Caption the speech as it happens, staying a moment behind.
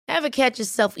Ever catch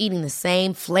yourself eating the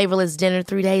same flavorless dinner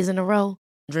 3 days in a row?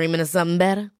 Dreaming of something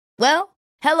better? Well,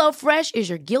 HelloFresh is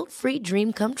your guilt-free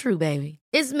dream come true, baby.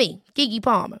 It's me, Keke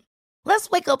Palmer. Let's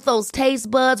wake up those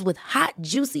taste buds with hot,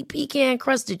 juicy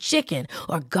pecan-crusted chicken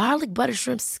or garlic butter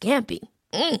shrimp scampi.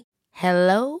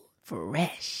 Hello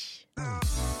Fresh.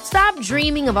 Stop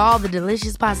dreaming of all the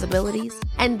delicious possibilities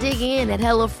and dig in at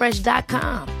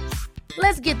HelloFresh.com.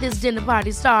 Let's get this dinner party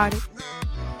started.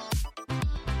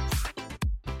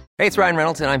 Hey, it's Ryan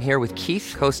Reynolds, and I'm here with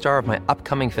Keith, co-star of my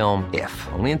upcoming film, If,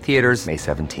 only in theaters May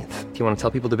 17th. Do you want to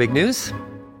tell people the big news?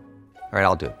 All right,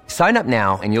 I'll do it. Sign up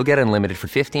now and you'll get unlimited for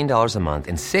 $15 a month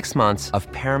and 6 months of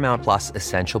Paramount Plus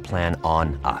Essential Plan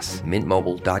on us.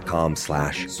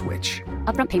 MintMobile.com/switch.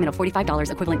 Upfront payment of $45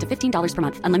 equivalent to $15 per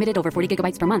month. Unlimited over 40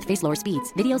 gigabytes per month. Face lower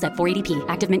speeds. Videos at 480p.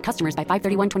 Active Mint customers by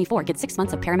 531.24 get 6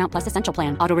 months of Paramount Plus Essential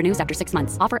Plan. Auto renews after 6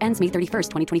 months. Offer ends May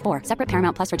 31st, 2024. Separate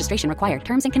Paramount Plus registration required.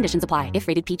 Terms and conditions apply if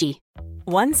rated PG.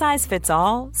 One size fits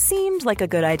all seemed like a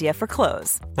good idea for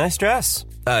clothes. Nice dress.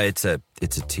 It's a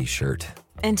t-shirt.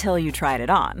 Until you tried it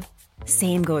on.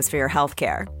 Same goes for your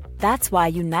healthcare. That's why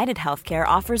United Healthcare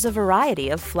offers a variety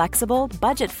of flexible,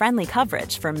 budget-friendly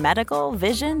coverage for medical,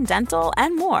 vision, dental,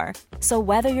 and more. So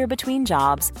whether you're between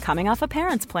jobs, coming off a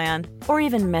parent's plan, or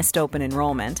even missed open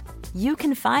enrollment, you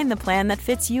can find the plan that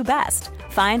fits you best.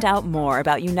 Find out more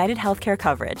about United Healthcare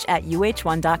coverage at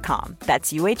uh1.com.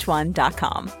 That's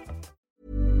uh1.com.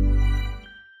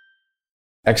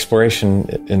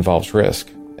 Exploration involves risk,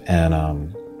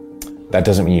 and that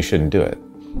doesn't mean you shouldn't do it.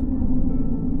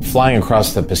 Flying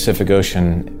across the Pacific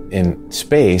Ocean in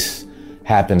space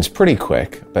happens pretty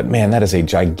quick, but man, that is a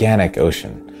gigantic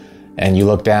ocean. And you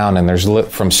look down and there's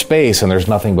from space and there's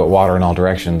nothing but water in all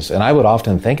directions. And I would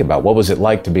often think about what was it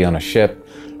like to be on a ship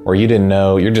where you didn't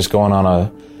know, you're just going on a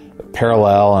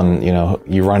parallel and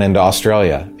you run into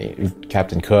Australia,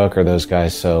 Captain Cook or those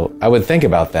guys. So I would think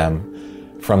about them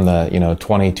from the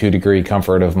 22 degree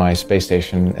comfort of my space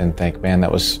station and think, man,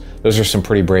 those are some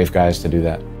pretty brave guys to do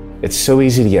that. It's so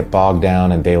easy to get bogged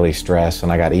down in daily stress,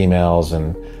 and I got emails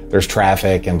and there's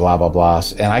traffic and blah blah blah,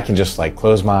 and I can just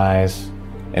close my eyes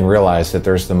and realize that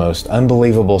there's the most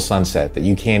unbelievable sunset that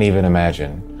you can't even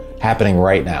imagine happening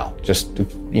right now, just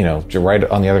right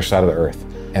on the other side of the earth,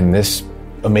 and this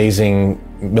amazing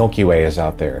Milky Way is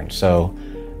out there. And so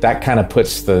that kind of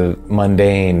puts the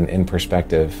mundane in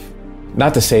perspective.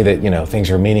 Not to say that, things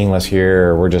are meaningless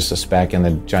here or we're just a speck in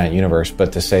the giant universe,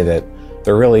 but to say that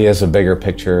there really is a bigger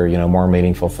picture, more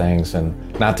meaningful things, and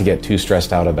not to get too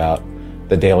stressed out about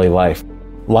the daily life.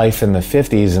 Life in the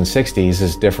 50s and 60s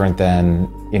is different than,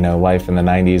 life in the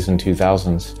 90s and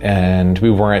 2000s. And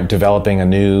we weren't developing a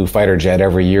new fighter jet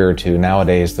every year or two.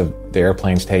 Nowadays, the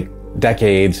airplanes take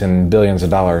decades and billions of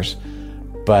dollars.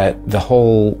 But the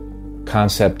whole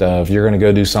concept of you're going to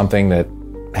go do something that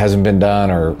hasn't been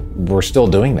done, or we're still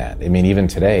doing that. I mean, even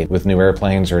today with new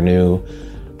airplanes or new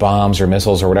bombs or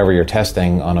missiles or whatever you're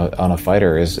testing on a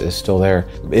fighter is still there.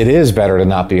 It is better to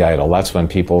not be idle. That's when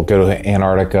people go to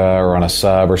Antarctica or on a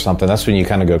sub or something. That's when you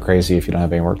kind of go crazy if you don't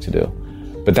have any work to do.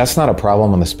 But that's not a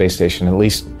problem on the space station, at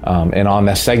least. And on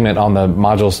the segment, on the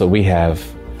modules that we have,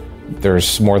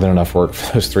 there's more than enough work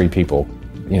for those 3 people,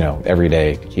 every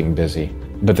day to keep them busy.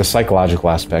 But the psychological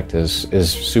aspect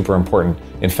is super important.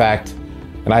 In fact,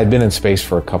 and I had been in space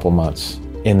for a couple months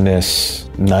in this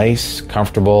nice,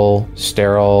 comfortable,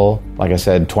 sterile, like I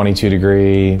said, 22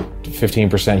 degree,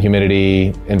 15%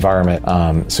 humidity environment.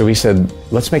 So we said,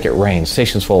 let's make it rain.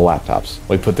 Station's full of laptops.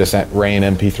 We put this rain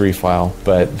MP3 file,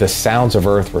 but the sounds of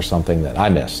Earth were something that I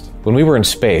missed. When we were in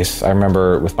space, I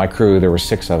remember with my crew, there were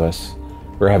 6 of us.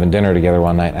 We were having dinner together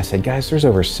one night, and I said, guys, there's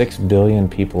over 6 billion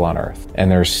people on Earth,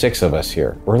 and there's 6 of us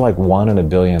here. We're like 1 in a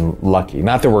billion lucky.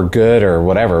 Not that we're good or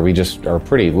whatever, we just are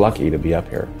pretty lucky to be up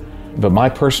here. But my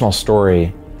personal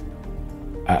story,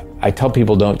 I tell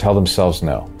people don't tell themselves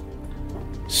no.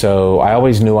 So I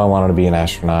always knew I wanted to be an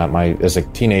astronaut. As a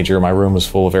teenager, my room was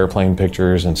full of airplane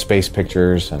pictures and space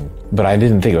pictures, but I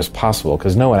didn't think it was possible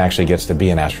because no one actually gets to be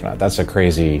an astronaut. That's a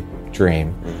crazy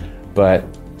dream. But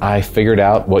I figured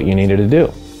out what you needed to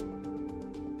do.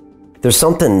 There's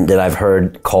something that I've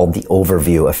heard called the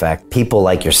overview effect. People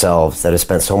like yourselves that have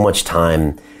spent so much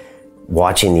time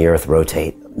watching the Earth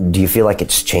rotate. Do you feel like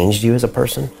it's changed you as a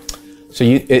person? So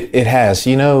it has.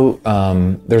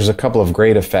 There's a couple of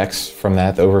great effects from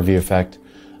that, the overview effect.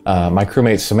 My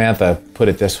crewmate Samantha put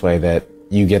it this way, that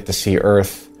you get to see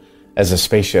Earth as a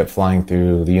spaceship flying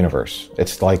through the universe.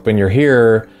 It's like when you're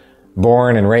here,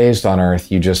 born and raised on Earth,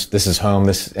 this is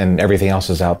home, and everything else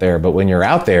is out there. But when you're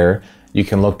out there, you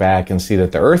can look back and see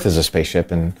that the Earth is a spaceship.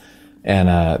 And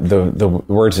the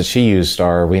words that she used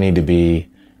are, we need to be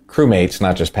crewmates,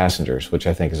 not just passengers, which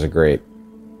I think is a great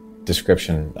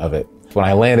description of it. When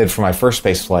I landed for my first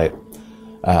space flight,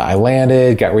 I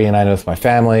landed, got reunited with my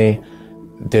family,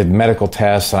 did medical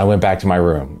tests, and I went back to my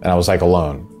room, and I was like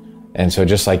alone. And so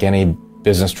just like any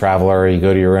business traveler, you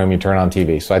go to your room, you turn on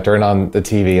TV. So I turned on the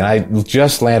TV, and I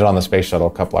just landed on the space shuttle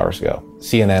a couple hours ago.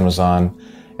 CNN was on,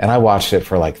 and I watched it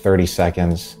for like 30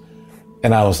 seconds.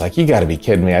 And I was like, you gotta be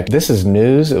kidding me. This is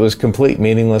news. It was complete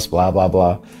meaningless, blah, blah,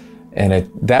 blah.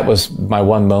 And that was my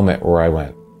one moment where I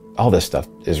went, all this stuff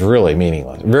is really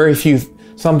meaningless. Very few,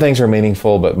 some things are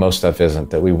meaningful, but most stuff isn't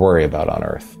that we worry about on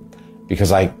Earth.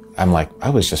 Because I'm like, I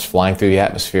was just flying through the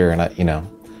atmosphere, and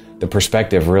the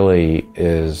perspective really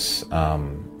is,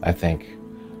 I think,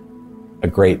 a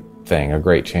great thing, a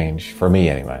great change for me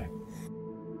anyway.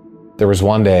 There was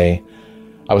one day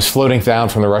I was floating down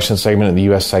from the Russian segment and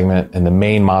the US segment, and the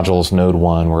main module is Node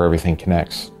 1, where everything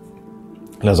connects.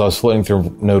 And as I was floating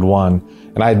through Node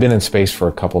 1, and I had been in space for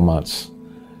a couple months,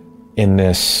 in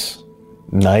this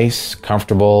nice,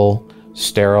 comfortable,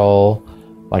 sterile,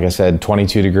 like I said,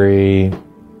 22 degree,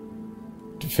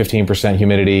 15%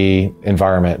 humidity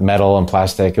environment, metal and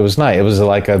plastic. It was nice. It was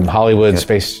like a Hollywood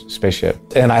spaceship.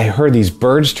 And I heard these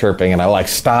birds chirping, and I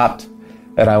stopped,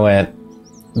 and I went,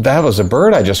 that was a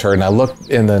bird I just heard. And I looked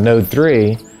in the Node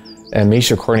 3, and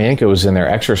Misha Kornienko was in there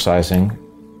exercising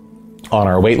on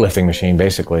our weightlifting machine,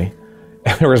 basically.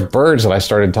 And there was birds, and I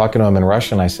started talking to him in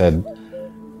Russian. I said,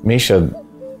 Misha,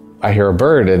 I hear a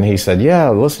bird. And he said, yeah,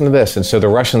 listen to this. And so the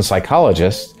Russian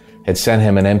psychologist had sent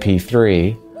him an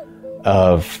MP3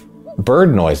 of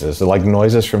bird noises, like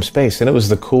noises from space. And it was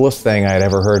the coolest thing I had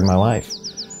ever heard in my life.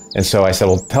 And so I said,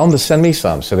 well, tell them to send me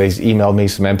some. So they emailed me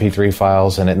some MP3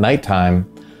 files. And at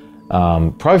nighttime,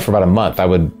 probably for about a month, I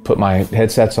would put my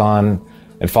headsets on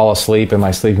and fall asleep in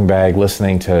my sleeping bag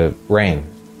listening to rain,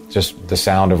 just the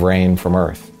sound of rain from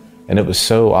Earth. And it was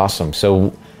so awesome.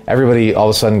 So everybody all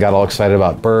of a sudden got all excited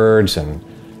about birds and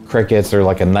crickets. They're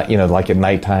like like at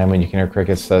nighttime when you can hear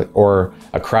crickets, or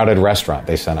a crowded restaurant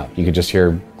they sent up. You could just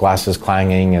hear glasses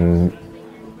clanging and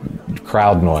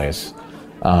crowd noise.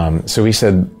 So we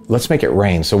said, let's make it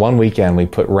rain. So one weekend we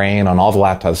put rain on all the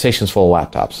laptops. The station's full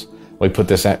of laptops. We put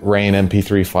this rain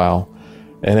MP3 file,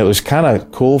 and it was kind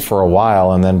of cool for a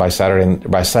while. And then by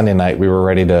Sunday night, we were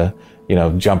ready to,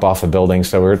 jump off a building.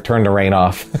 So we turned the rain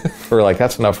off. We were like,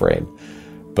 that's enough rain.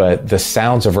 But the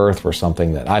sounds of Earth were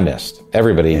something that I missed.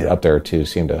 Everybody up there too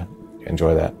seemed to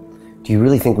enjoy that. Do you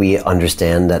really think we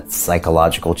understand that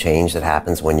psychological change that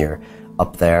happens when you're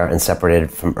up there and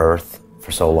separated from Earth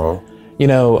for so long?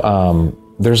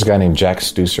 There's a guy named Jack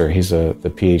Stusser. He's the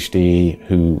PhD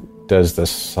who does the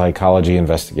psychology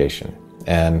investigation.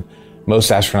 And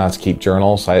most astronauts keep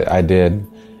journals. I did.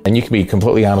 And you can be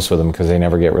completely honest with them because they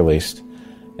never get released.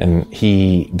 And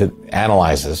he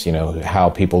analyzes, how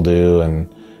people do.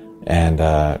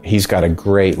 And he's got a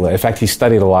great, in fact, he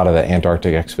studied a lot of the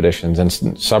Antarctic expeditions and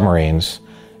submarines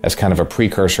as kind of a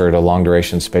precursor to long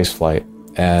duration space flight.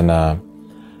 And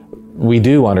we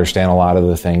do understand a lot of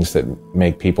the things that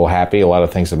make people happy, a lot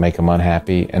of things that make them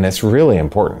unhappy. And it's really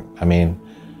important. I mean,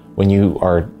 when you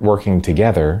are working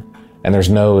together and there's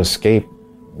no escape,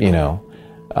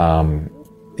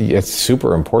 it's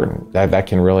super important. That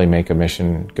can really make a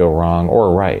mission go wrong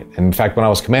or right. And in fact, when I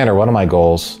was commander, one of my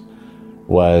goals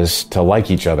was to like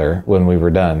each other when we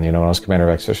were done. When I was commander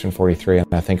of Expedition 43,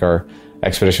 and I think our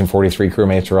Expedition 43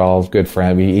 crewmates are all good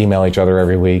friends. We email each other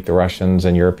every week, the Russians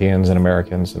and Europeans and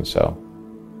Americans, and so.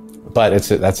 But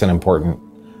that's an important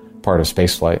part of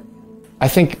spaceflight. I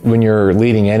think when you're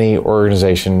leading any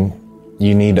organization,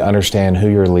 you need to understand who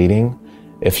you're leading.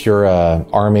 If you're an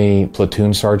Army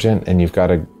platoon sergeant and you've got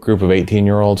a group of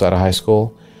 18-year-olds out of high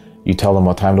school, you tell them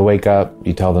what time to wake up.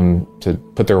 You tell them to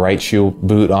put their right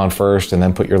boot on first and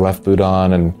then put your left boot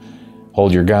on and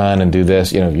hold your gun and do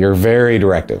this. You're very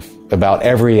directive about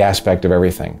every aspect of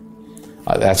everything.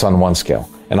 That's on one scale.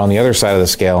 And on the other side of the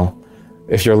scale,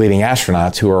 if you're leading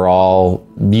astronauts who are all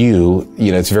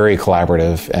it's very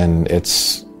collaborative, and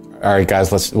it's, all right,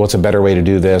 guys, what's a better way to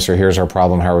do this? Or here's our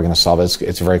problem. How are we going to solve it?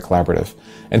 It's very collaborative.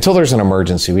 Until there's an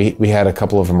emergency. We had a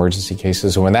couple of emergency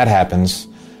cases. And when that happens,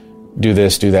 do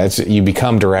this, do that. You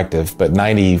become directive, but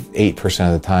 98%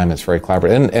 of the time it's very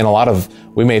collaborative.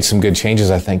 And we made some good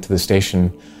changes, I think, to the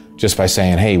station just by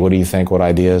saying, hey, what do you think? What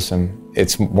ideas? And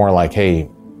it's more like, hey,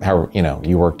 how,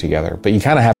 you work together. But you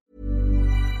kind of have.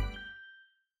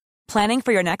 Planning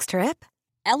for your next trip?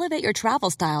 Elevate your travel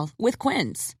style with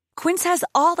Quince. Quince has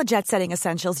all the jet-setting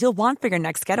essentials you'll want for your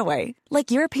next getaway, like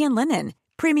European linen,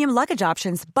 premium luggage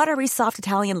options, buttery soft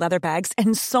Italian leather bags,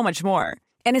 and so much more.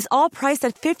 And is all priced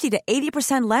at 50 to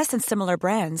 80% less than similar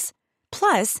brands.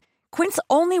 Plus, Quince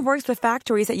only works with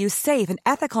factories that use safe and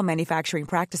ethical manufacturing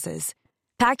practices.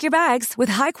 Pack your bags with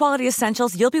high-quality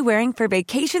essentials you'll be wearing for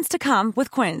vacations to come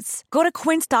with Quince. Go to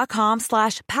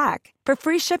quince.com/pack for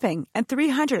free shipping and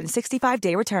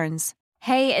 365-day returns.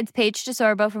 Hey, it's Paige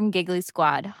DeSorbo from Giggly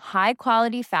Squad. High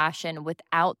quality fashion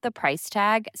without the price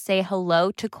tag. Say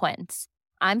hello to Quince.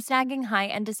 I'm snagging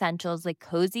high-end essentials like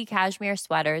cozy cashmere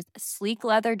sweaters, sleek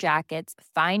leather jackets,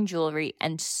 fine jewelry,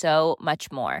 and so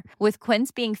much more. With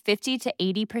Quince being 50 to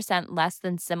 80% less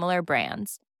than similar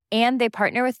brands. And they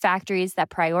partner with factories that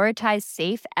prioritize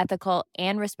safe, ethical,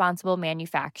 and responsible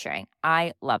manufacturing.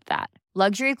 I love that.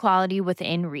 Luxury quality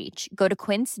within reach. Go to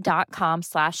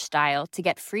quince.com/style to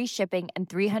get free shipping and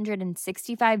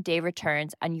 365-day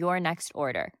returns on your next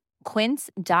order.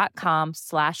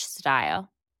 Quince.com/style.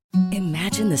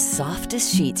 Imagine the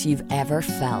softest sheets you've ever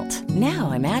felt.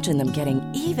 Now imagine them getting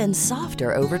even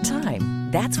softer over time.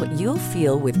 That's what you'll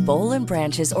feel with Boll &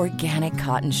 Branch's organic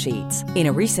cotton sheets. In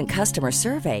a recent customer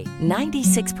survey,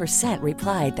 96%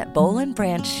 replied that Boll &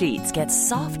 Branch sheets get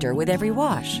softer with every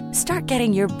wash. Start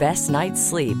getting your best night's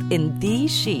sleep in these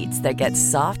sheets that get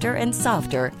softer and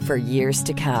softer for years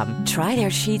to come. Try their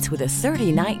sheets with a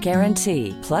 30-night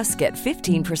guarantee. Plus, get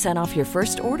 15% off your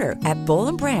first order at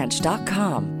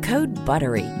bollandbranch.com. Code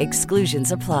BUTTERY.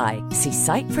 Exclusions apply. See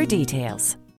site for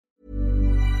details.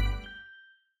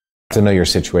 To know your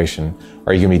situation.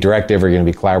 Are you going to be directive? Are you going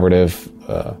to be collaborative?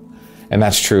 And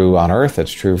that's true on Earth.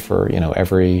 It's true for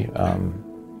every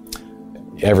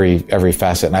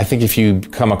facet. And I think if you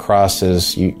come across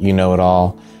as you know it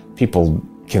all, people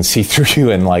can see through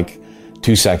you in like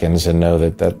 2 seconds and know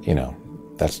that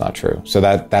that's not true. So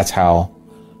that's kind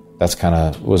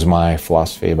of was my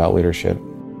philosophy about leadership.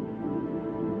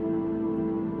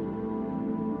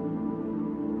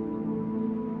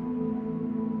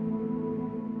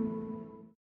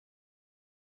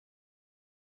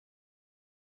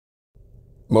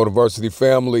 Motiversity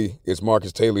family, it's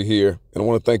Marcus Taylor here, and I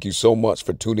want to thank you so much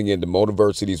for tuning in to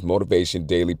Motiversity's Motivation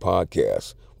Daily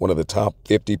Podcast, one of the top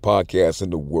 50 podcasts in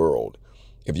the world.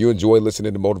 If you enjoy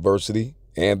listening to Motiversity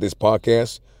and this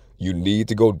podcast, you need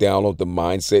to go download the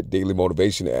Mindset Daily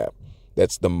Motivation app.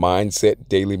 That's the Mindset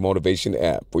Daily Motivation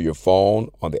app for your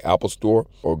phone on the Apple Store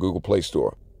or Google Play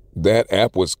Store. That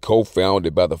app was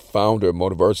co-founded by the founder of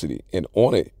Motiversity, and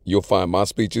on it, you'll find my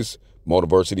speeches,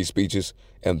 Motiversity speeches,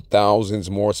 and thousands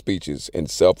more speeches and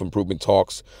self-improvement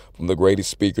talks from the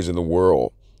greatest speakers in the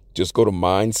world. Just go to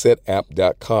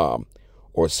mindsetapp.com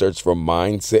or search for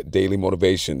Mindset Daily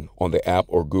Motivation on the app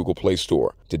or Google Play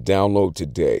Store to download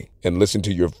today and listen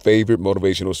to your favorite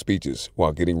motivational speeches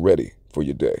while getting ready for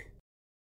your day.